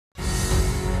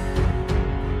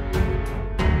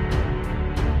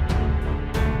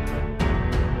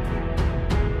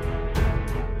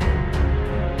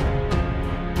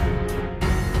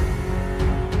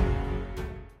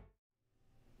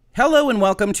Hello and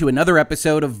welcome to another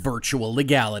episode of Virtual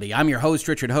Legality. I'm your host,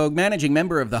 Richard Hoeg, managing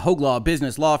member of the Hoeg Law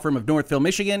business law firm of Northville,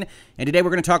 Michigan. And today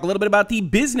we're going to talk a little bit about the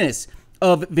business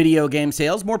of video game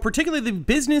sales, more particularly the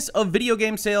business of video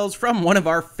game sales from one of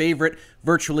our favorite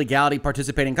Virtual Legality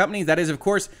participating companies. That is, of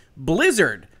course,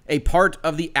 Blizzard, a part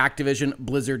of the Activision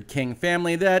Blizzard King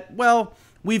family that, well,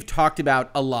 we've talked about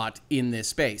a lot in this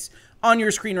space. On your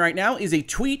screen right now is a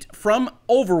tweet from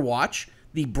Overwatch,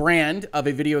 the brand of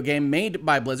a video game made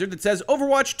by Blizzard, that says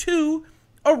Overwatch 2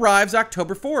 arrives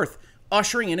October 4th,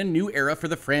 ushering in a new era for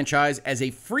the franchise as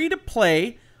a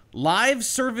free-to-play live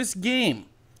service game.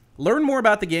 Learn more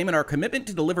about the game and our commitment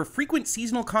to deliver frequent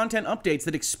seasonal content updates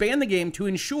that expand the game to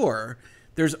ensure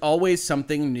there's always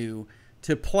something new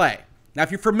to play. Now,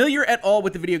 if you're familiar at all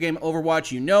with the video game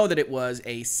Overwatch, you know that it was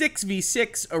a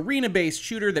 6v6 arena-based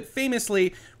shooter that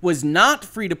famously was not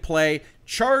free-to-play,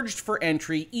 charged for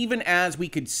entry, even as we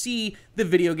could see the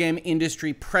video game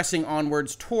industry pressing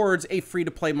onwards towards a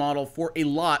free-to-play model for a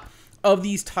lot of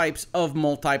these types of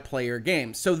multiplayer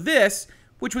games. So this,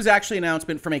 which was actually an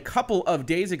announcement from a couple of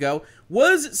days ago,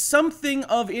 was something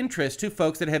of interest to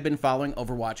folks that have been following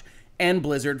Overwatch and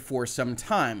Blizzard for some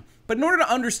time. But in order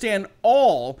to understand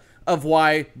all of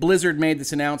why Blizzard made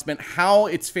this announcement, how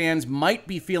its fans might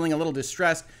be feeling a little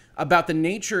distressed about the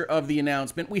nature of the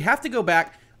announcement, we have to go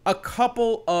back a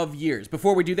couple of years.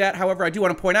 Before we do that, however, I do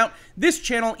want to point out this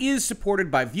channel is supported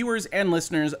by viewers and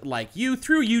listeners like you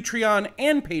through Utreon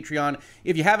and Patreon.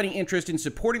 If you have any interest in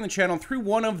supporting the channel through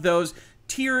one of those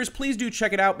tiers, please do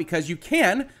check it out, because you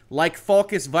can, like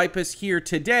FalkusVipus here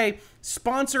today,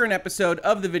 sponsor an episode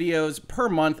of the videos per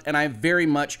month, and I very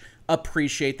much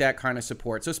appreciate that kind of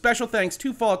support. So special thanks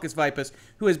to FalkusVipus,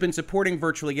 who has been supporting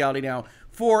Virtual Legality now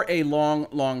for a long,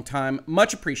 long time.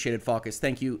 Much appreciated, Falkus.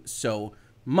 Thank you so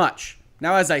much.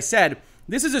 Now, as I said,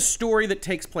 this is a story that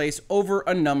takes place over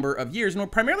a number of years, and we're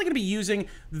primarily going to be using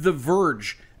The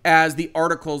Verge as the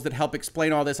articles that help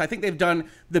explain all this. I think they've done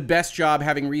the best job,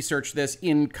 having researched this,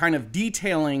 in kind of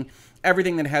detailing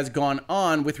everything that has gone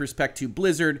on with respect to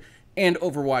Blizzard and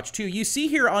Overwatch 2. You see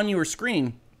here on your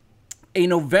screen a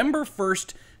November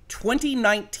 1st,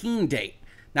 2019 date.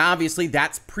 Now, obviously,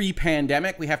 that's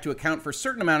pre-pandemic. We have to account for a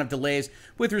certain amount of delays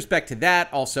with respect to that.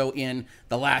 Also, in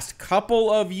the last couple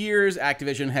of years,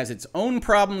 Activision has its own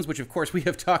problems, which, of course, we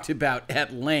have talked about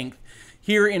at length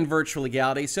here in Virtual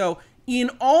Legality. So, in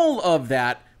all of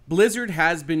that, Blizzard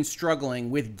has been struggling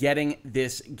with getting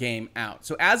this game out.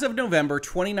 So, as of November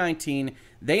 2019,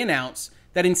 they announced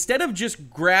that instead of just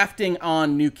grafting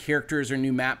on new characters or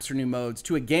new maps or new modes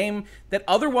to a game that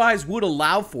otherwise would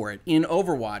allow for it in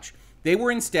Overwatch, they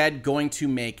were instead going to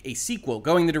make a sequel,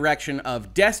 going the direction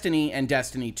of Destiny and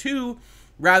Destiny 2,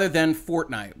 rather than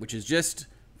Fortnite, which is just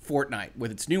Fortnite,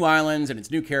 with its new islands and its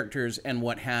new characters and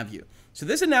what have you. So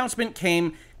this announcement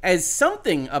came as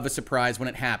something of a surprise when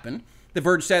it happened. The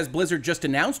Verge says Blizzard just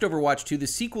announced Overwatch 2, the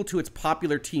sequel to its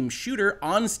popular team shooter,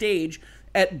 on stage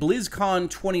at BlizzCon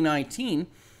 2019,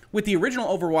 with the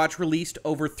original Overwatch released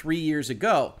over 3 years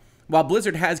ago. While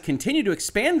Blizzard has continued to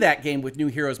expand that game with new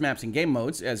heroes, maps, and game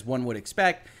modes, as one would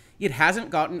expect, it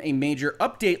hasn't gotten a major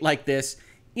update like this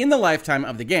in the lifetime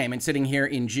of the game. And sitting here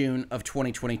in June of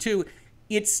 2022,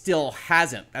 it still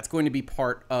hasn't. That's going to be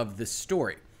part of the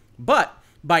story. But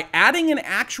by adding an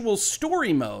actual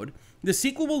story mode, the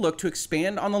sequel will look to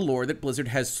expand on the lore that Blizzard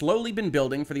has slowly been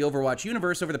building for the Overwatch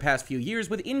universe over the past few years,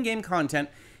 with in-game content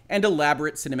and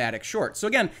elaborate cinematic shorts. So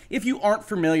again, if you aren't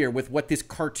familiar with what this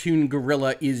cartoon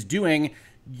gorilla is doing,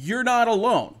 you're not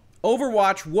alone.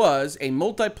 Overwatch was a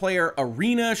multiplayer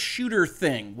arena shooter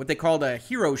thing, what they called a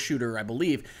hero shooter, I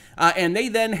believe. And they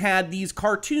then had these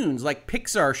cartoons, like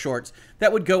Pixar shorts,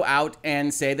 that would go out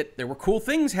and say that there were cool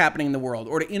things happening in the world,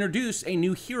 or to introduce a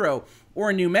new hero or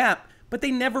a new map, but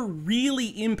they never really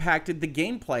impacted the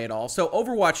gameplay at all. So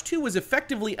Overwatch 2 was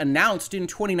effectively announced in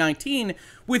 2019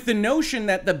 with the notion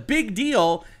that the big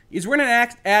deal is we're going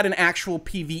to add an actual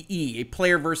PvE, a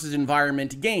player versus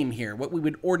environment game here, what we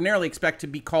would ordinarily expect to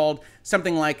be called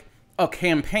something like a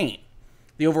campaign.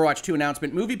 The Overwatch 2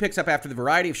 announcement movie picks up after the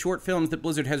variety of short films that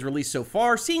Blizzard has released so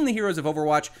far, seeing the heroes of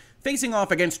Overwatch facing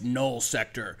off against Null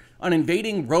Sector, an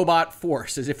invading robot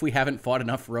force, as if we haven't fought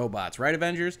enough robots, right,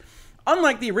 Avengers?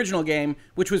 Unlike the original game,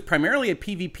 which was primarily a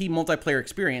PvP multiplayer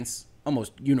experience,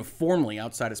 almost uniformly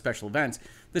outside of special events,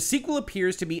 the sequel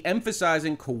appears to be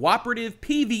emphasizing cooperative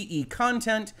PvE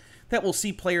content that will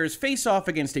see players face off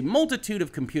against a multitude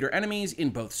of computer enemies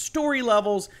in both story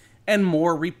levels and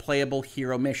more replayable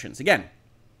hero missions. Again,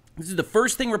 this is the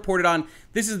first thing reported on.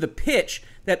 This is the pitch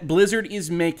that Blizzard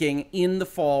is making in the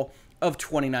fall of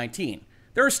 2019.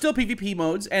 There are still PvP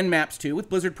modes and maps too, with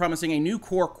Blizzard promising a new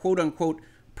core quote-unquote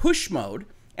push mode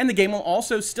and the game will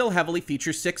also still heavily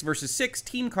feature 6 versus 6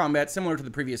 team combat similar to the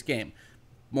previous game.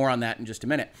 More on that in just a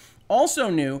minute.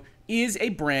 Also new is a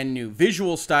brand new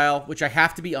visual style, which I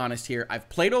have to be honest here. I've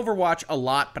played Overwatch a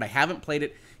lot, but I haven't played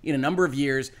it in a number of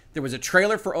years. There was a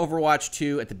trailer for Overwatch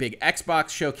 2 at the big Xbox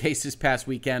showcase this past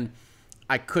weekend.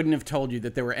 I couldn't have told you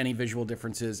that there were any visual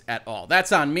differences at all.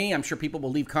 That's on me. I'm sure people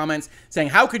will leave comments saying,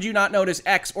 how could you not notice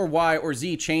X or Y or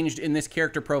Z changed in this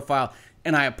character profile?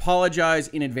 And I apologize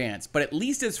in advance. But at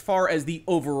least as far as the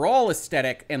overall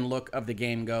aesthetic and look of the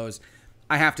game goes,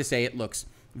 I have to say it looks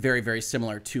very, very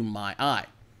similar to my eye.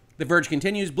 The Verge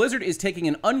continues, Blizzard is taking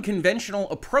an unconventional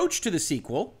approach to the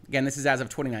sequel, again, this is as of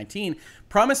 2019,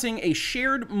 promising a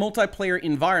shared multiplayer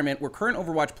environment where current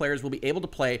Overwatch players will be able to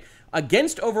play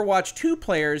against Overwatch 2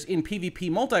 players in PvP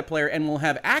multiplayer and will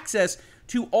have access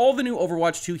to all the new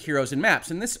Overwatch 2 heroes and maps.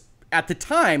 And this, at the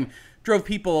time, drove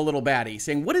people a little batty,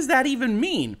 saying, what does that even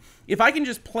mean? If I can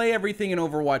just play everything in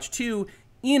Overwatch 2,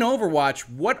 in Overwatch,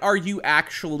 what are you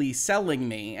actually selling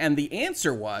me? And the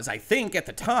answer was, I think at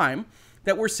the time,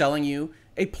 that we're selling you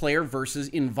a player versus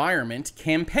environment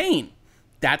campaign.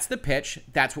 That's the pitch.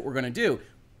 That's what we're going to do.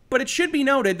 But it should be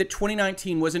noted that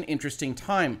 2019 was an interesting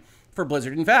time for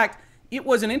Blizzard. In fact, it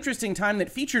was an interesting time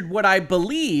that featured what I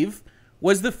believe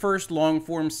was the first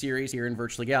long-form series here in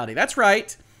Virtual Legality. That's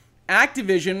right.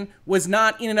 Activision was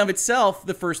not in and of itself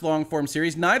the first long-form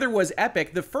series. Neither was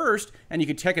Epic the first, and you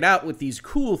can check it out with these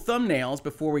cool thumbnails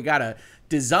before we got a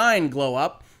design glow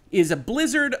up, is a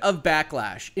Blizzard of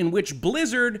backlash, in which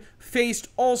Blizzard faced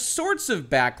all sorts of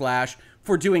backlash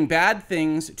for doing bad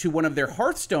things to one of their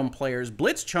Hearthstone players,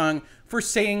 Blitzchung, for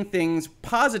saying things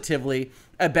positively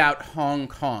about Hong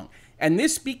Kong. And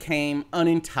this became an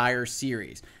entire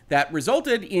series that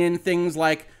resulted in things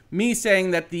like me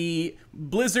saying that the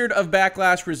Blizzard of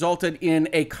backlash resulted in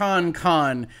a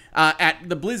con at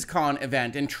the BlizzCon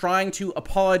event and trying to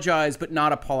apologize but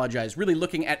not apologize, really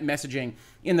looking at messaging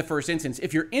in the first instance.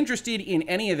 If you're interested in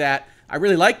any of that, I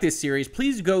really like this series.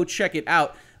 Please go check it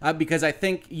out because I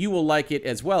think you will like it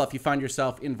as well if you find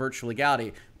yourself in Virtual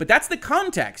Legality. But that's the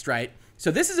context, right?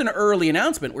 So this is an early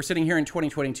announcement. We're sitting here in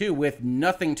 2022 with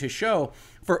nothing to show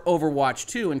for Overwatch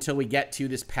 2 until we get to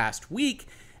this past week.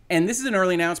 And this is an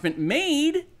early announcement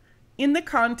made in the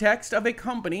context of a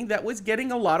company that was getting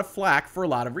a lot of flack for a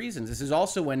lot of reasons. This is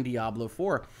also when Diablo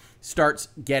 4 starts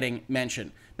getting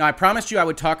mentioned. Now, I promised you I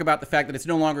would talk about the fact that it's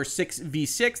no longer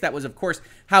 6v6. That was, of course,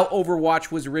 how Overwatch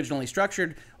was originally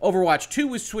structured. Overwatch 2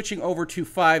 was switching over to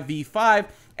 5v5,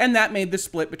 and that made the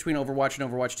split between Overwatch and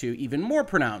Overwatch 2 even more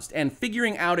pronounced. And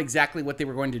figuring out exactly what they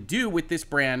were going to do with this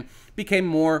brand became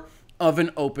more of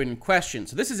an open question.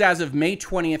 So this is as of May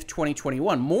 20th,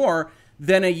 2021, more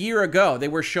than a year ago. They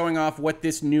were showing off what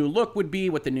this new look would be,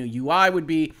 what the new UI would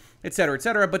be,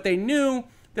 etc., but they knew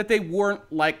that they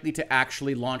weren't likely to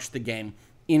actually launch the game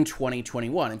in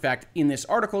 2021. In fact, in this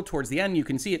article, towards the end, you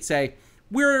can see it say,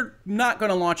 we're not going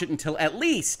to launch it until at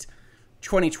least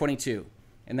 2022.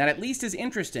 And that at least is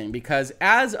interesting because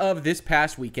as of this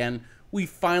past weekend, we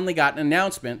finally got an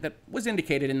announcement that was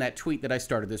indicated in that tweet that I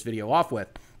started this video off with.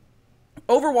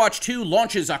 Overwatch 2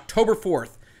 launches October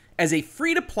 4th as a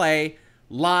free-to-play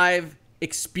live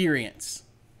experience.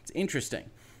 It's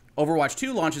interesting. Overwatch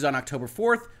 2 launches on October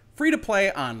 4th,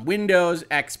 free-to-play on Windows,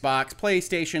 Xbox,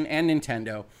 PlayStation, and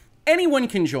Nintendo. Anyone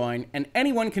can join, and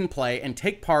anyone can play and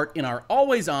take part in our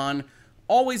always-on,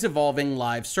 always-evolving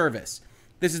live service.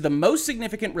 This is the most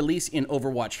significant release in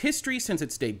Overwatch history since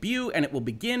its debut, and it will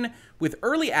begin with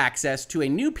early access to a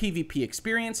new PvP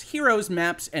experience, heroes,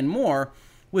 maps, and more,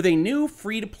 with a new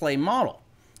free-to-play model.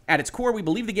 At its core, we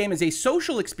believe the game is a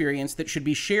social experience that should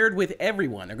be shared with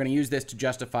everyone. They're going to use this to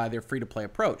justify their free-to-play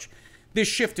approach. This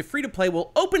shift to free-to-play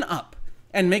will open up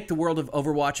and make the world of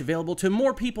Overwatch available to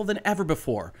more people than ever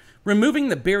before, removing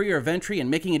the barrier of entry and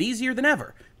making it easier than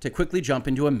ever to quickly jump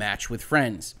into a match with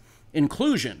friends.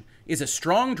 Inclusion is a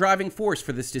strong driving force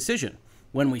for this decision.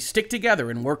 When we stick together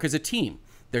and work as a team,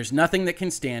 there's nothing that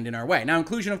can stand in our way. Now,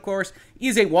 inclusion, of course,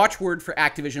 is a watchword for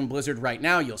Activision Blizzard right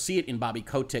now. You'll see it in Bobby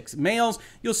Kotick's mails.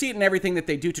 You'll see it in everything that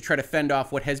they do to try to fend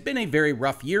off what has been a very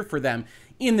rough year for them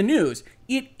in the news.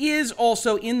 It is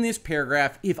also in this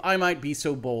paragraph, if I might be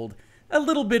so bold, a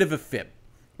little bit of a fib,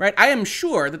 right? I am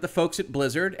sure that the folks at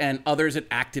Blizzard and others at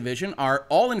Activision are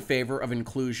all in favor of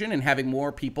inclusion and having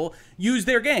more people use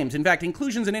their games. In fact,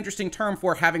 inclusion is an interesting term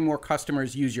for having more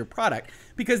customers use your product,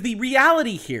 because the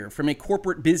reality here from a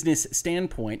corporate business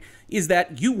standpoint is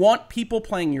that you want people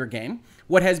playing your game.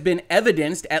 What has been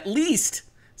evidenced, at least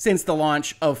since the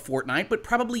launch of Fortnite, but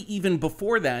probably even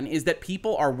before then, is that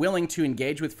people are willing to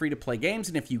engage with free-to-play games,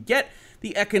 and if you get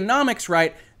the economics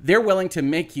right, they're willing to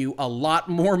make you a lot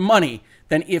more money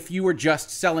than if you were just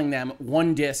selling them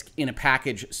one disc in a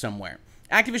package somewhere.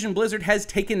 Activision Blizzard has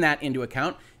taken that into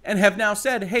account and have now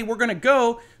said, hey, we're going to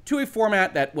go to a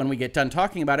format that, when we get done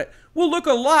talking about it, will look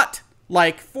a lot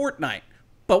like Fortnite.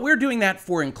 But we're doing that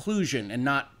for inclusion and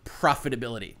not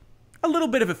profitability. A little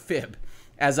bit of a fib,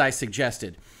 as I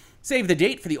suggested. Save the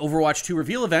date for the Overwatch 2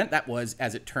 reveal event. That was,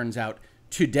 as it turns out,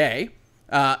 today.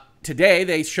 Today,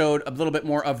 they showed a little bit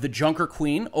more of the Junker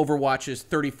Queen, Overwatch's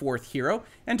 34th hero,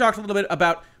 and talked a little bit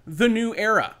about the new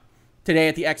era. Today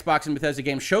at the Xbox and Bethesda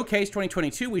Game Showcase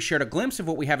 2022, we shared a glimpse of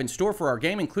what we have in store for our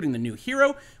game, including the new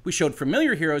hero. We showed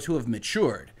familiar heroes who have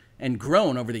matured and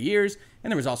grown over the years, and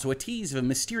there was also a tease of a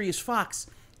mysterious fox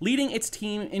leading its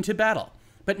team into battle.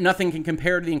 But nothing can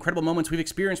compare to the incredible moments we've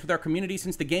experienced with our community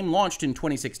since the game launched in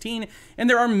 2016, and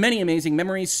there are many amazing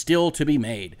memories still to be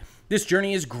made. This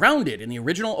journey is grounded in the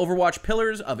original Overwatch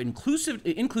pillars of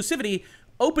inclusivity,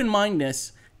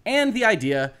 open-mindedness, and the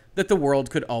idea that the world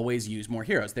could always use more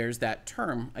heroes. There's that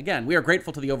term. Again, we are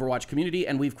grateful to the Overwatch community,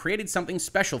 and we've created something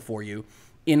special for you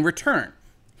in return.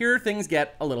 Here things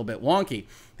get a little bit wonky.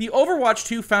 The Overwatch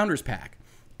 2 Founders Pack.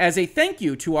 As a thank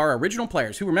you to our original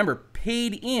players who, remember,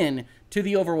 paid in to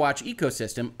the Overwatch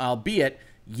ecosystem, albeit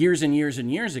years and years and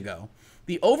years ago,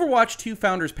 the Overwatch 2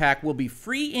 Founders Pack will be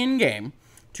free in-game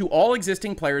to all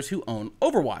existing players who own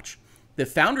Overwatch. The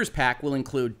Founders Pack will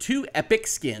include 2 epic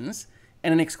skins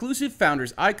and an exclusive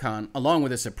Founders icon, along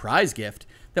with a surprise gift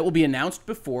that will be announced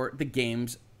before the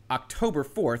game's October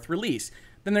 4th release.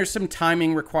 Then there's some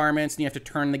timing requirements, and you have to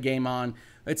turn the game on,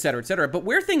 etc., etc. But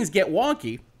where things get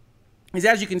wonky is,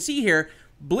 as you can see here,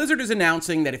 Blizzard is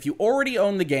announcing that if you already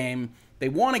own the game, they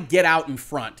want to get out in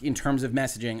front in terms of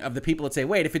messaging of the people that say,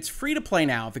 wait, if it's free to play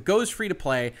now, if it goes free to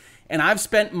play, and I've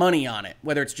spent money on it,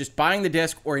 whether it's just buying the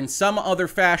disc or in some other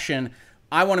fashion,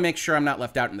 I want to make sure I'm not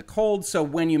left out in the cold. So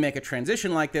when you make a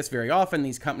transition like this, very often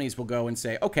these companies will go and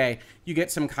say, okay, you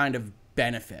get some kind of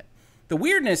benefit. The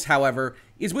weirdness, however,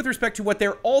 is with respect to what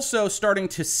they're also starting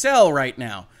to sell right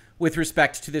now with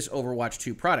respect to this Overwatch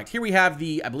 2 product. Here we have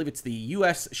the, I believe it's the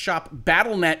US Shop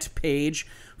Battle.net page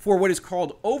for what is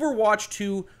called Overwatch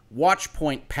 2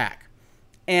 Watchpoint Pack.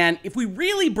 And if we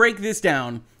really break this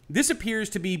down, this appears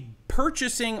to be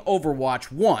purchasing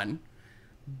Overwatch 1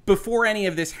 before any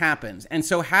of this happens, and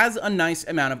so has a nice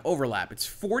amount of overlap. It's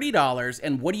 $40,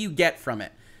 and what do you get from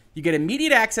it? You get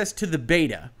immediate access to the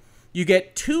beta. You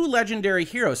get 2 legendary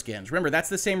hero skins. Remember, that's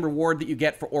the same reward that you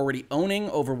get for already owning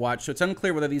Overwatch, so it's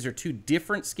unclear whether these are 2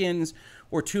 different skins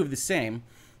or 2 of the same.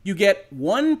 You get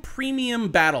 1 premium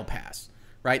battle pass,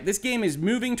 right? This game is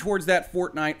moving towards that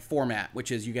Fortnite format,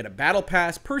 which is you get a battle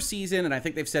pass per season, and I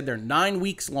think they've said they're 9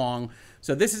 weeks long.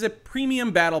 So this is a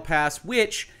premium battle pass,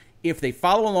 which, if they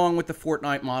follow along with the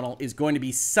Fortnite model, is going to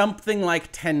be something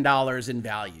like $10 in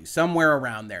value, somewhere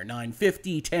around there,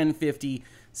 $9.50, $10.50,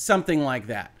 something like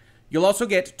that. You'll also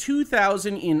get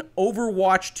 2,000 in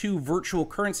Overwatch 2 virtual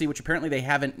currency, which apparently they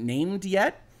haven't named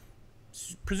yet.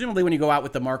 Presumably when you go out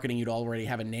with the marketing, you'd already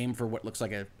have a name for what looks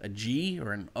like a G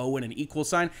or an O and an equal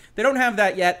sign. They don't have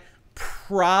that yet.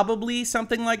 Probably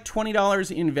something like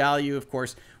 $20 in value, of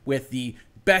course, with the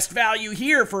best value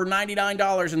here for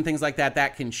 $99 and things like that.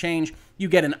 That can change. You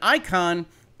get an icon,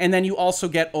 and then you also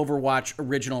get Overwatch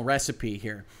original recipe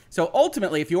here. So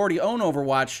ultimately, if you already own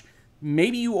Overwatch,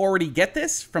 maybe you already get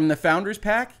this from the Founders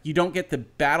Pack. You don't get the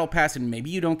Battle Pass, and maybe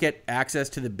you don't get access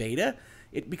to the beta.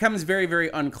 It becomes very, very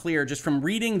unclear just from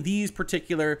reading these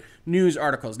particular news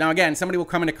articles. Now, again, somebody will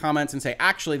come into comments and say,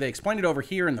 actually, they explained it over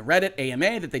here in the Reddit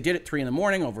AMA that they did it 3 in the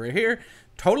morning over here.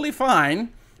 Totally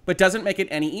fine, but doesn't make it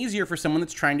any easier for someone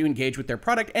that's trying to engage with their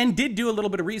product and did do a little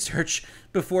bit of research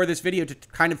before this video to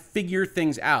kind of figure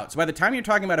things out. So by the time you're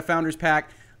talking about a Founders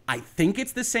Pack, I think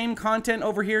it's the same content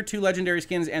over here, 2 legendary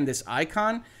skins and this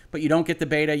icon, but you don't get the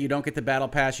beta, you don't get the battle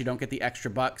pass, you don't get the extra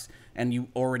bucks, and you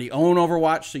already own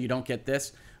Overwatch, so you don't get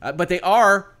this. But they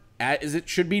are, as it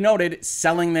should be noted,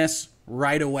 selling this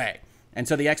right away. And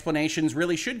so the explanations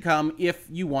really should come if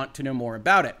you want to know more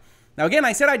about it. Now, again,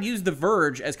 I said I'd use The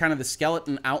Verge as kind of the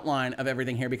skeleton outline of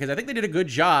everything here because I think they did a good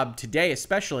job today,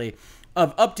 especially,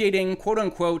 of updating,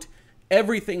 quote-unquote,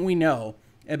 everything we know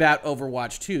about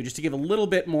Overwatch 2, just to give a little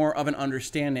bit more of an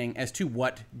understanding as to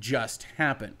what just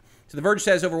happened. So The Verge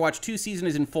says Overwatch 2 season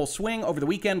is in full swing. Over the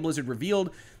weekend, Blizzard revealed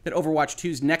that Overwatch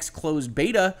 2's next closed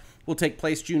beta will take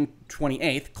place June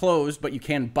 28th. Closed, but you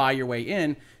can buy your way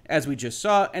in, as we just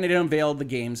saw, and it unveiled the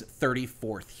game's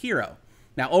 34th hero.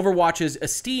 Now, Overwatch's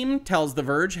esteem, tells The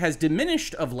Verge, has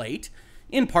diminished of late,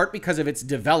 in part because of its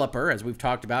developer. As we've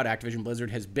talked about, Activision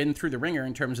Blizzard has been through the ringer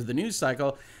in terms of the news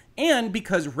cycle, and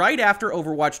because right after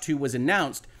Overwatch 2 was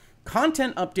announced,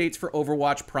 content updates for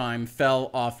Overwatch Prime fell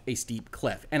off a steep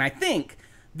cliff. And I think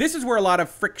this is where a lot of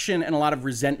friction and a lot of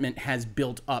resentment has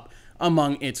built up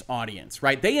among its audience,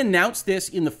 right? They announced this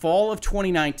in the fall of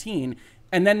 2019,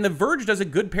 and then The Verge does a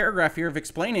good paragraph here of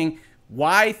explaining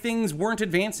why things weren't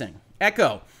advancing.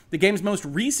 Echo, the game's most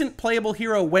recent playable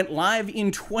hero, went live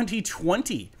in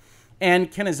 2020.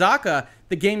 And Kanezaka,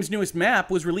 the game's newest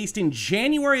map, was released in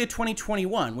January of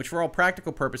 2021, which for all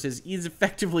practical purposes is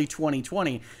effectively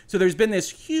 2020. So there's been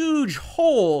this huge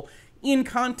hole in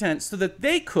content so that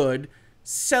they could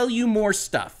sell you more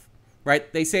stuff,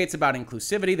 right? They say it's about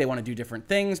inclusivity. They want to do different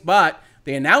things, but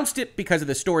they announced it because of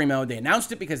the story mode. They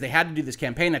announced it because they had to do this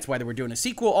campaign. That's why they were doing a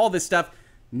sequel, all this stuff.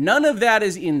 None of that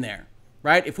is in there,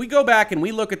 right? If we go back and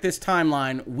we look at this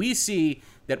timeline, we see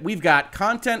that we've got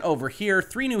content over here,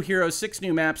 3 new heroes, 6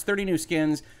 new maps, 30 new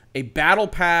skins, a battle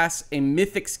pass, a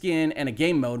mythic skin, and a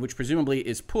game mode, which presumably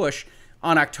is push,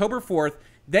 on October 4th.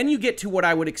 Then you get to what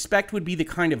I would expect would be the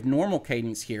kind of normal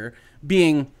cadence here,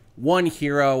 being 1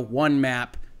 hero, 1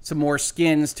 map, some more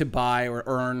skins to buy or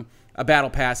earn, a battle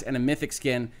pass, and a mythic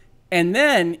skin. And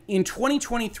then in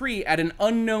 2023, at an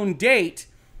unknown date,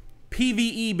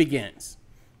 PvE begins.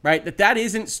 Right? That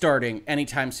isn't starting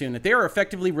anytime soon, that they are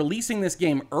effectively releasing this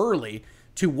game early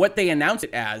to what they announced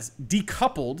it as.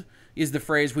 Decoupled is the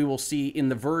phrase we will see in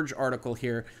the Verge article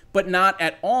here, but not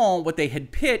at all what they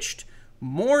had pitched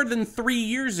more than 3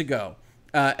 years ago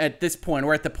at this point,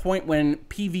 or at the point when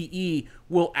PvE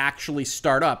will actually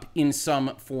start up in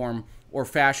some form or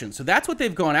fashion. So that's what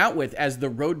they've gone out with as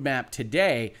the roadmap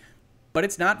today, but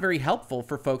it's not very helpful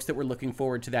for folks that were looking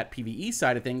forward to that PvE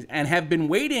side of things and have been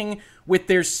waiting with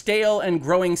their stale and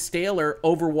growing staler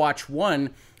Overwatch 1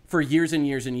 for years and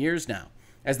years and years now.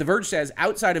 As The Verge says,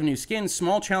 outside of new skins,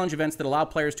 small challenge events that allow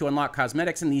players to unlock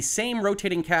cosmetics, and the same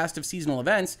rotating cast of seasonal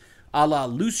events, a la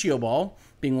Lucio Ball,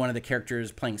 being one of the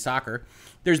characters playing soccer,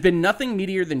 there's been nothing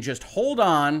meatier than just hold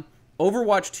on,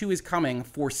 Overwatch 2 is coming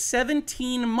for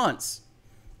 17 months.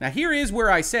 Now, here is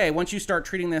where I say, once you start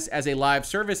treating this as a live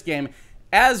service game,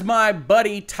 as my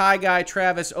buddy Tie Guy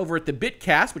Travis over at the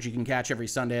Bitcast, which you can catch every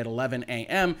Sunday at 11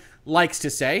 a.m., likes to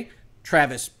say,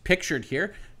 Travis pictured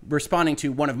here, responding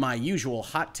to one of my usual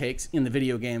hot takes in the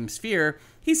video game sphere,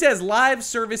 he says live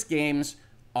service games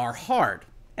are hard.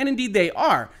 And indeed they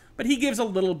are, but he gives a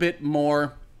little bit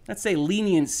more, let's say,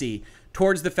 leniency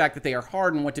towards the fact that they are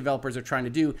hard and what developers are trying to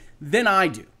do than I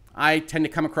do. I tend to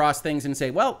come across things and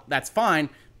say, well, that's fine,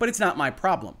 but it's not my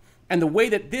problem. And the way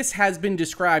that this has been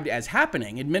described as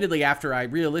happening, admittedly after I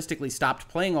realistically stopped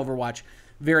playing Overwatch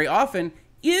very often,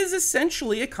 is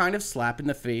essentially a kind of slap in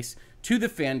the face to the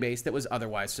fan base that was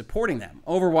otherwise supporting them.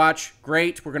 Overwatch,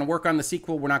 great, we're going to work on the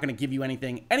sequel, we're not going to give you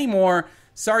anything anymore,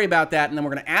 sorry about that, and then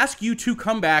we're going to ask you to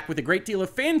come back with a great deal of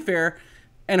fanfare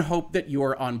and hope that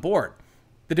you're on board.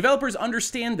 The developers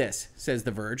understand this, says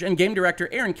The Verge, and game director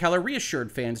Aaron Keller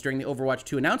reassured fans during the Overwatch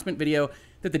 2 announcement video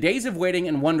that the days of waiting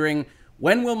and wondering,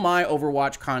 when will my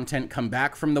Overwatch content come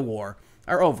back from the war,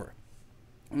 are over.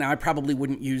 Now, I probably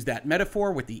wouldn't use that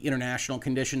metaphor with the international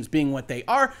conditions being what they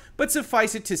are, but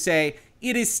suffice it to say,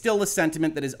 it is still a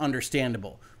sentiment that is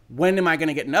understandable. When am I going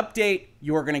to get an update?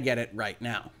 You're going to get it right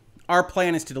now. Our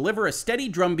plan is to deliver a steady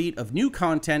drumbeat of new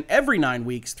content every 9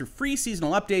 weeks through free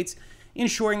seasonal updates,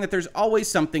 ensuring that there's always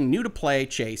something new to play,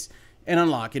 chase, and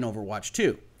unlock in Overwatch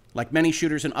 2. Like many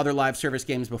shooters and other live service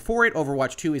games before it,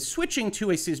 Overwatch 2 is switching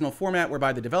to a seasonal format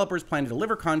whereby the developers plan to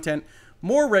deliver content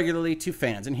more regularly to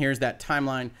fans. And here's that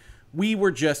timeline we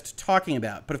were just talking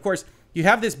about. But of course, you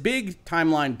have this big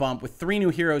timeline bump with 3 new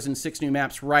heroes and 6 new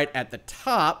maps right at the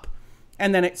top,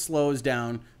 and then it slows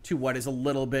down to what is a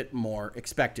little bit more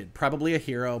expected. Probably a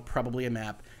hero, probably a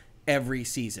map every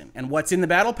season. And what's in the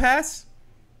Battle Pass?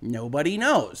 Nobody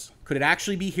knows. Could it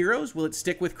actually be heroes? Will it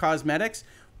stick with cosmetics?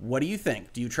 What do you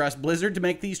think? Do you trust Blizzard to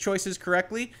make these choices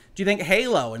correctly? Do you think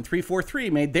Halo and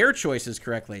 343 made their choices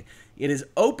correctly? It is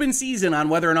open season on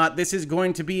whether or not this is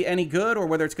going to be any good or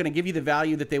whether it's going to give you the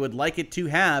value that they would like it to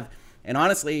have. And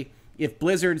honestly, if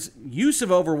Blizzard's use of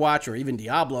Overwatch or even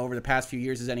Diablo over the past few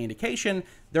years is any indication,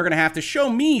 they're going to have to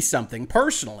show me something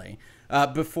personally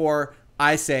before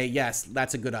I say, yes,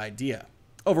 that's a good idea.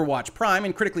 Overwatch Prime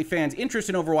and critically fans' interest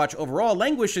in Overwatch overall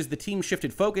languished as the team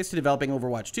shifted focus to developing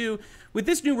Overwatch 2. With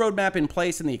this new roadmap in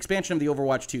place and the expansion of the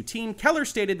Overwatch 2 team, Keller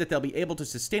stated that they'll be able to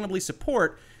sustainably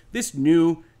support this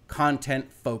new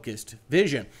content-focused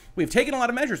vision. We've taken a lot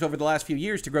of measures over the last few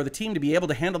years to grow the team to be able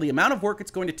to handle the amount of work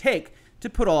it's going to take to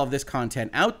put all of this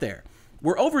content out there.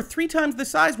 We're over 3 times the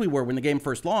size we were when the game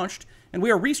first launched, and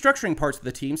we are restructuring parts of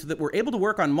the team so that we're able to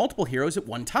work on multiple heroes at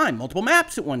one time, multiple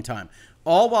maps at one time,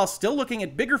 all while still looking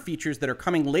at bigger features that are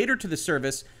coming later to the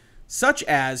service, such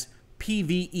as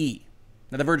PvE.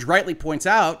 Now, The Verge rightly points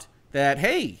out that,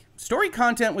 hey, story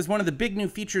content was one of the big new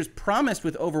features promised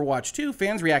with Overwatch 2.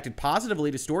 Fans reacted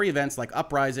positively to story events like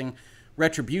Uprising,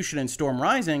 Retribution, and Storm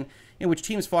Rising, in which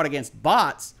teams fought against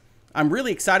bots. I'm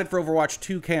really excited for Overwatch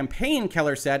 2 campaign,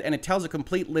 Keller said, and it tells a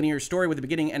complete linear story with a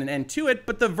beginning and an end to it.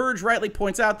 But The Verge rightly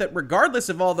points out that regardless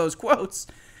of all those quotes,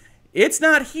 it's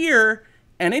not here,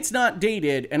 and it's not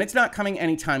dated, and it's not coming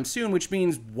anytime soon, which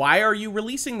means why are you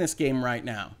releasing this game right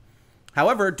now?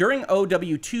 However, during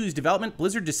OW2's development,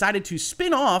 Blizzard decided to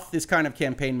spin off this kind of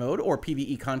campaign mode or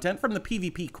PvE content from the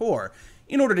PvP core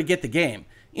in order to get the game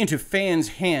into fans'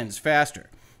 hands faster.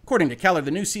 According to Keller,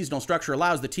 the new seasonal structure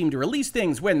allows the team to release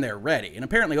things when they're ready, and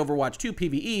apparently Overwatch 2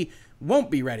 PvE won't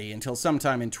be ready until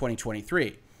sometime in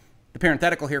 2023. The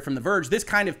parenthetical here from The Verge, this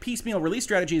kind of piecemeal release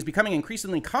strategy is becoming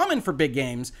increasingly common for big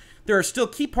games. There are still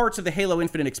key parts of the Halo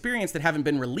Infinite experience that haven't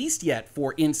been released yet,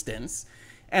 for instance.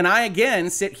 And I, again,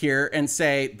 sit here and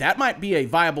say that might be a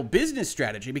viable business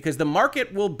strategy because the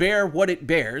market will bear what it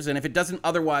bears. And if it doesn't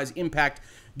otherwise impact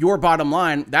your bottom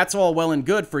line, that's all well and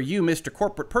good for you, Mr.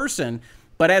 Corporate Person.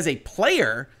 But as a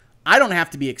player, I don't have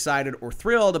to be excited or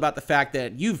thrilled about the fact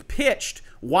that you've pitched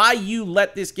why you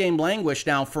let this game languish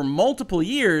now for multiple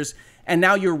years, and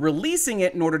now you're releasing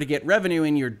it in order to get revenue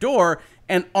in your door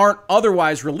and aren't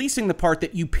otherwise releasing the part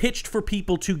that you pitched for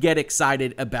people to get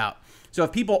excited about. So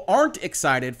if people aren't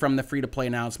excited from the free-to-play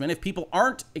announcement, if people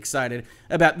aren't excited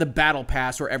about the Battle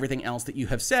Pass or everything else that you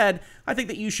have said, I think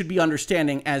that you should be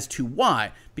understanding as to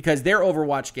why. Because their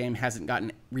Overwatch game hasn't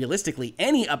gotten, realistically,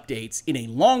 any updates in a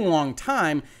long, long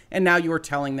time, and now you're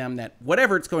telling them that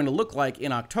whatever it's going to look like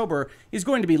in October is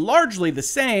going to be largely the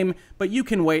same, but you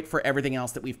can wait for everything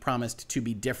else that we've promised to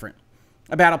be different.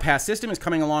 A Battle Pass system is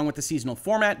coming along with the seasonal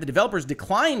format. The developers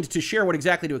declined to share what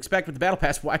exactly to expect with the Battle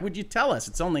Pass. Why would you tell us?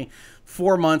 It's only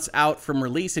 4 months out from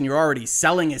release and you're already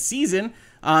selling a season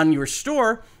on your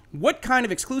store. What kind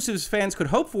of exclusives fans could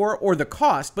hope for or the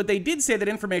cost, but they did say that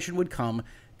information would come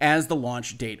as the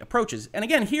launch date approaches. And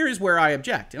again, here is where I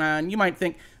object. And you might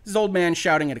think, this old man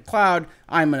shouting at a cloud,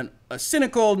 I'm a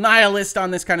cynical nihilist on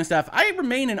this kind of stuff. I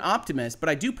remain an optimist, but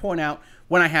I do point out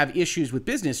when I have issues with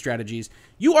business strategies,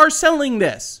 you are selling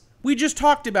this. We just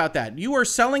talked about that. You are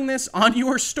selling this on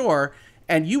your store,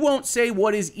 and you won't say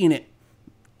what is in it.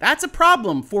 That's a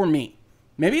problem for me.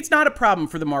 Maybe it's not a problem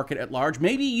for the market at large.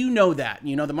 Maybe you know that.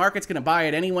 You know the market's going to buy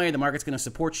it anyway. The market's going to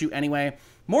support you anyway.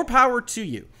 More power to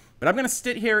you. But I'm going to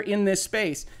sit here in this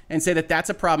space and say that that's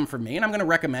a problem for me, and I'm going to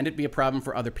recommend it be a problem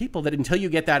for other people, that until you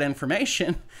get that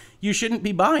information, you shouldn't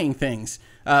be buying things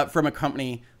from a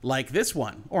company like this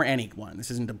one, or any one.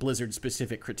 This isn't a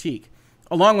Blizzard-specific critique.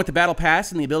 Along with the Battle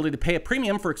Pass and the ability to pay a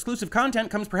premium for exclusive content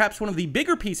comes perhaps one of the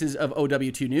bigger pieces of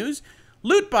OW2 news.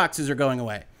 Loot boxes are going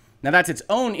away. Now, that's its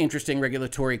own interesting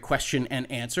regulatory question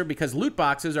and answer, because loot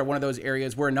boxes are one of those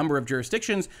areas where a number of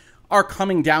jurisdictions are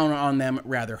coming down on them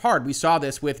rather hard. We saw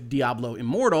this with Diablo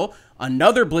Immortal,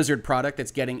 another Blizzard product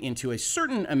that's getting into a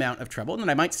certain amount of trouble, and that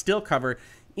I might still cover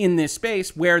in this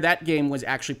space, where that game was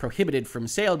actually prohibited from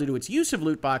sale due to its use of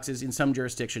loot boxes in some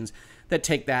jurisdictions that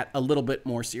take that a little bit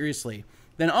more seriously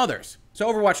than others. So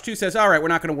Overwatch 2 says, all right, we're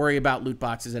not going to worry about loot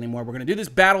boxes anymore. We're going to do this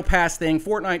Battle Pass thing.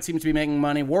 Fortnite seems to be making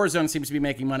money. Warzone seems to be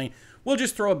making money. We'll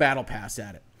just throw a Battle Pass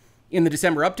at it. In the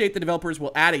December update, the developers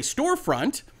will add a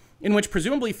storefront in which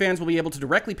presumably fans will be able to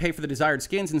directly pay for the desired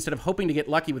skins instead of hoping to get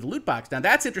lucky with a loot box. Now,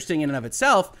 that's interesting in and of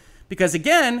itself because,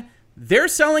 again, they're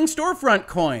selling storefront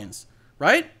coins,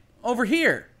 right? Over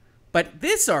here. But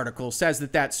this article says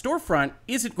that that storefront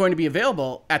isn't going to be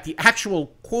available at the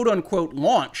actual quote-unquote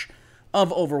launch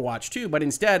of Overwatch 2, but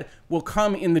instead will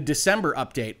come in the December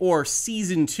update or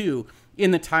Season 2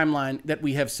 in the timeline that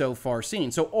we have so far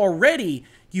seen. So already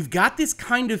you've got this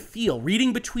kind of feel,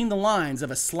 reading between the lines,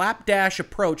 of a slapdash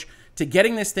approach to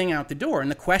getting this thing out the door. And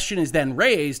the question is then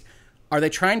raised, are they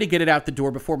trying to get it out the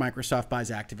door before Microsoft buys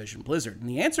Activision Blizzard? And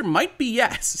the answer might be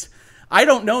yes. I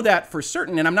don't know that for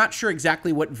certain, and I'm not sure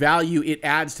exactly what value it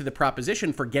adds to the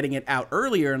proposition for getting it out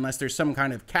earlier unless there's some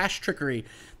kind of cash trickery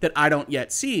that I don't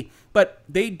yet see. But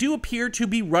they do appear to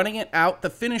be running it out the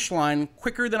finish line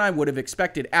quicker than I would have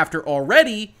expected after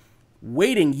already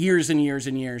waiting years and years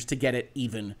and years to get it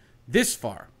even this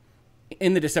far.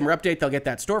 In the December update, they'll get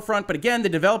that storefront, but again, the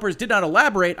developers did not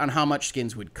elaborate on how much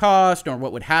skins would cost or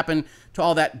what would happen to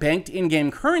all that banked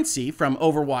in-game currency from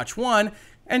Overwatch 1,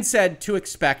 and said to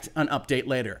expect an update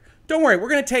later. Don't worry, we're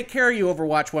going to take care of you,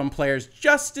 Overwatch 1 players,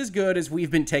 just as good as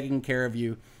we've been taking care of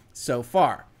you so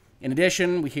far. In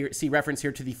addition, we see reference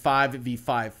here to the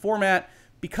 5v5 format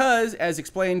because, as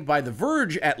explained by The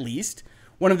Verge at least,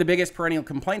 One of the biggest perennial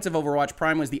complaints of Overwatch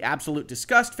Prime was the absolute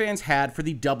disgust fans had for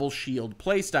the double shield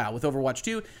playstyle. With Overwatch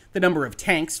 2, the number of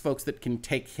tanks, folks that can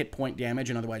take hit point damage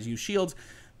and otherwise use shields,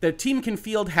 the team can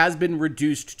field has been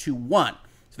reduced to 1.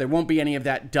 So there won't be any of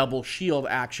that double shield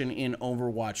action in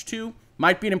Overwatch 2.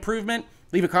 Might be an improvement.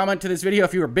 Leave a comment to this video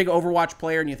if you're a big Overwatch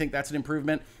player and you think that's an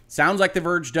improvement. Sounds like The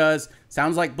Verge does.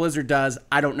 Sounds like Blizzard does.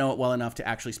 I don't know it well enough to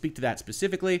actually speak to that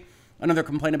specifically. Another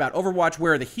complaint about Overwatch,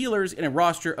 where are the healers? In a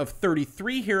roster of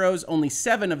 33 heroes, only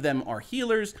 7 of them are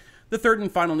healers. The third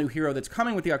and final new hero that's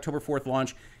coming with the October 4th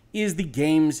launch is the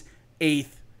game's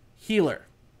 8th healer.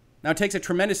 Now, it takes a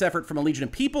tremendous effort from a legion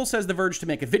of people, says The Verge, to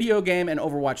make a video game, and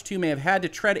Overwatch 2 may have had to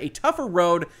tread a tougher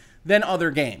road than other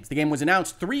games. The game was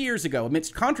announced 3 years ago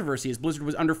amidst controversy as Blizzard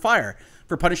was under fire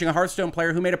for punishing a Hearthstone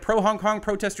player who made a pro-Hong Kong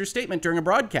protester statement during a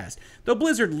broadcast. Though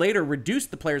Blizzard later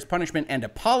reduced the player's punishment and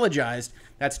apologized,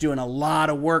 that's doing a lot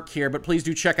of work here, but please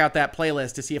do check out that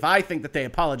playlist to see if I think that they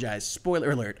apologize. Spoiler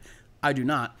alert, I do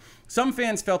not. Some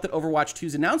fans felt that Overwatch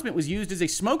 2's announcement was used as a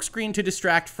smokescreen to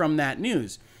distract from that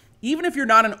news. Even if you're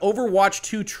not an Overwatch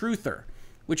 2 truther,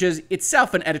 which is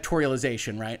itself an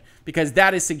editorialization, right? Because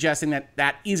that is suggesting that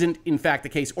that isn't, in fact, the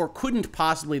case, or couldn't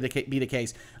possibly be the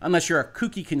case, unless you're a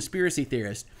kooky conspiracy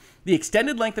theorist. The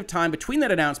extended length of time between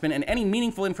that announcement and any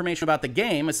meaningful information about the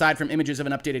game, aside from images of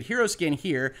an updated hero skin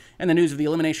here and the news of the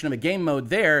elimination of a game mode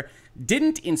there,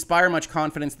 didn't inspire much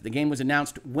confidence that the game was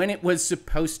announced when it was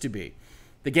supposed to be.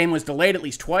 The game was delayed at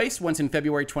least twice, once in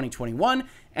February 2021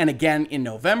 and again in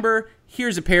November.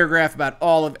 Here's a paragraph about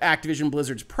all of Activision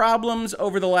Blizzard's problems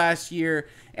over the last year,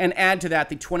 and add to that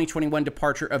the 2021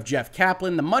 departure of Jeff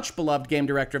Kaplan, the much-beloved game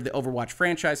director of the Overwatch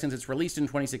franchise since its release in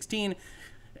 2016,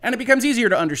 and it becomes easier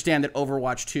to understand that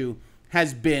Overwatch 2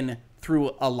 has been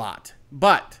through a lot.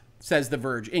 But, says The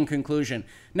Verge in conclusion,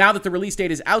 now that the release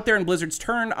date is out there and Blizzard's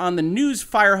turned on the news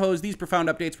fire hose, these profound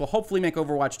updates will hopefully make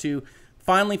Overwatch 2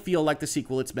 finally feel like the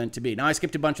sequel it's meant to be. Now, I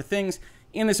skipped a bunch of things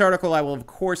in this article. I will, of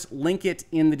course, link it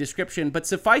in the description. But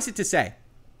suffice it to say,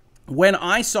 when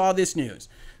I saw this news,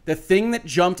 the thing that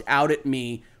jumped out at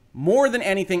me more than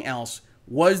anything else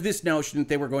was this notion that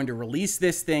they were going to release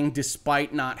this thing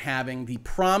despite not having the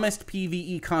promised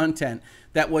PvE content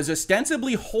that was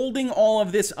ostensibly holding all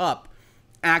of this up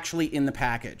actually in the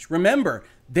package. Remember,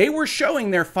 they were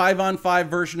showing their 5-on-5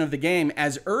 version of the game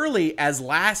as early as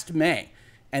last May.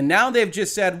 And now they've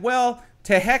just said, well,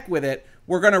 to heck with it.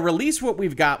 We're going to release what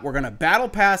we've got. We're going to battle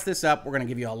pass this up. We're going to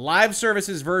give you a live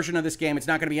services version of this game. It's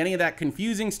not going to be any of that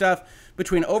confusing stuff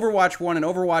between Overwatch 1 and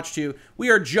Overwatch 2. We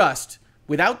are just,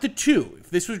 without the 2, if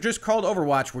this was just called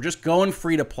Overwatch, we're just going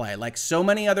free to play. Like so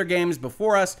many other games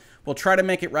before us, we'll try to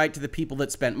make it right to the people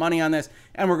that spent money on this.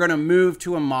 And we're going to move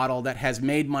to a model that has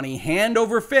made money hand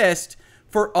over fist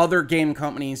for other game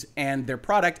companies and their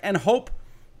product and hope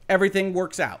everything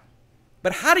works out.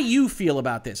 But how do you feel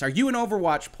about this? Are you an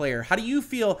Overwatch player? How do you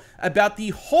feel about the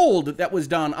hold that was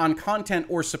done on content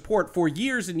or support for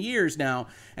years and years now?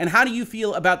 And how do you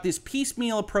feel about this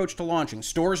piecemeal approach to launching?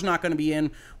 Store's not going to be in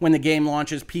when the game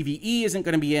launches. PvE isn't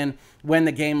going to be in when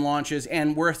the game launches.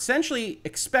 And we're essentially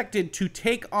expected to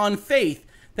take on faith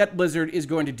that Blizzard is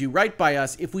going to do right by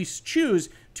us if we choose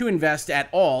to invest at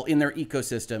all in their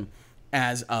ecosystem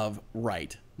as of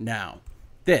right now.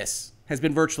 This has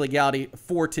been Virtual Legality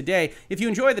for today. If you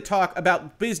enjoy the talk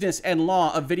about business and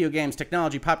law of video games,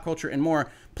 technology, pop culture, and more,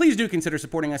 please do consider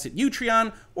supporting us at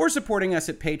Utreon or supporting us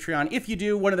at Patreon. If you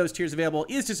do, one of those tiers available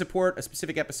is to support a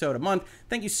specific episode a month.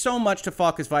 Thank you so much to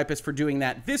FalkusVipus for doing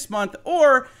that this month.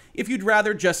 Or if you'd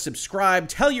rather just subscribe,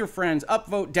 tell your friends,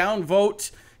 upvote,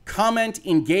 downvote, comment,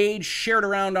 engage, share it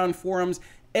around on forums.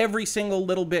 Every single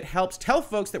little bit helps. Tell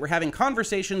folks that we're having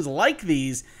conversations like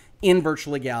these in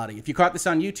Virtual Legality. If you caught this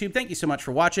on YouTube, thank you so much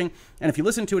for watching. And if you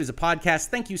listen to it as a podcast,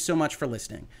 thank you so much for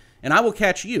listening. And I will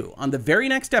catch you on the very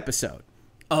next episode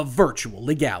of Virtual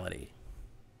Legality.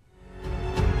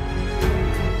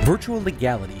 Virtual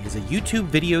Legality is a YouTube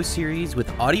video series with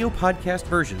audio podcast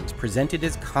versions presented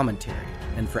as commentary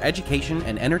and for education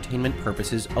and entertainment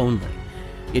purposes only.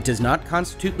 It does not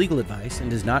constitute legal advice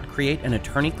and does not create an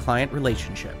attorney-client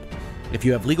relationship. If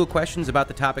you have legal questions about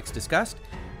the topics discussed,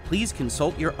 please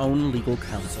consult your own legal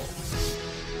counsel.